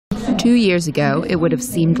2 years ago, it would have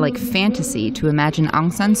seemed like fantasy to imagine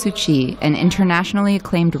Aung San Suu Kyi and internationally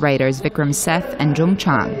acclaimed writers Vikram Seth and Jung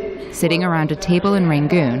Chang sitting around a table in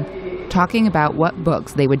Rangoon talking about what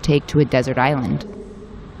books they would take to a desert island.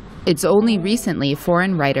 It's only recently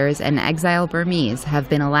foreign writers and exile Burmese have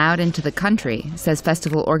been allowed into the country, says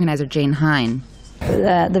festival organizer Jane Hine.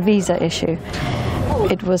 The visa issue.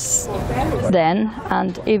 It was then,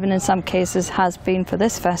 and even in some cases has been for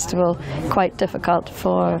this festival, quite difficult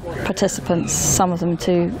for participants, some of them,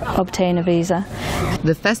 to obtain a visa.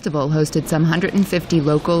 The festival hosted some 150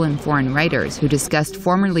 local and foreign writers who discussed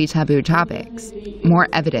formerly taboo topics, more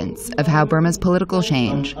evidence of how Burma's political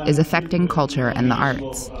change is affecting culture and the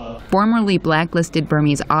arts. Formerly blacklisted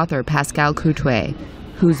Burmese author Pascal Coutue,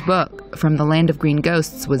 whose book, From the Land of Green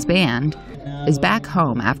Ghosts, was banned, is back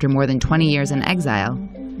home after more than 20 years in exile.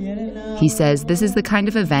 He says this is the kind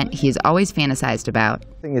of event he's always fantasized about.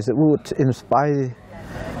 The thing is, it would inspire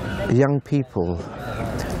young people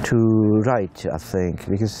to write, I think,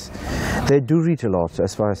 because they do read a lot,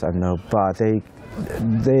 as far as I know, but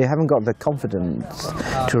they haven't got the confidence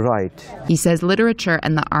to write. He says literature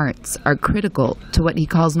and the arts are critical to what he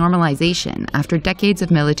calls normalization after decades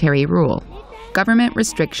of military rule. Government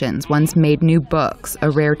restrictions once made new books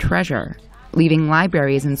a rare treasure, leaving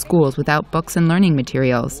libraries and schools without books and learning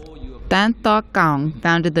materials. Ban Tho Kaung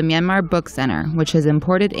founded the Myanmar Book Center, which has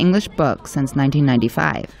imported English books since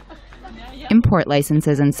 1995. Import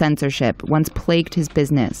licenses and censorship once plagued his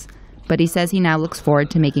business, but he says he now looks forward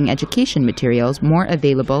to making education materials more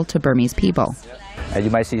available to Burmese people. As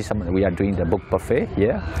you might see, we are doing the book buffet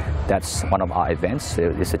here. That's one of our events.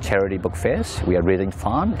 It's a charity book fest. We are raising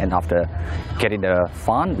fund, and after getting the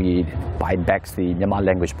fund, we buy back the Myanmar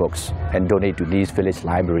language books and donate to these village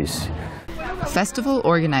libraries. Festival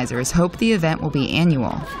organizers hope the event will be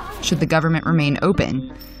annual, should the government remain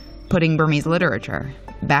open, putting Burmese literature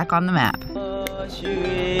back on the map.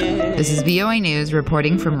 This is VOA News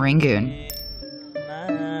reporting from Rangoon.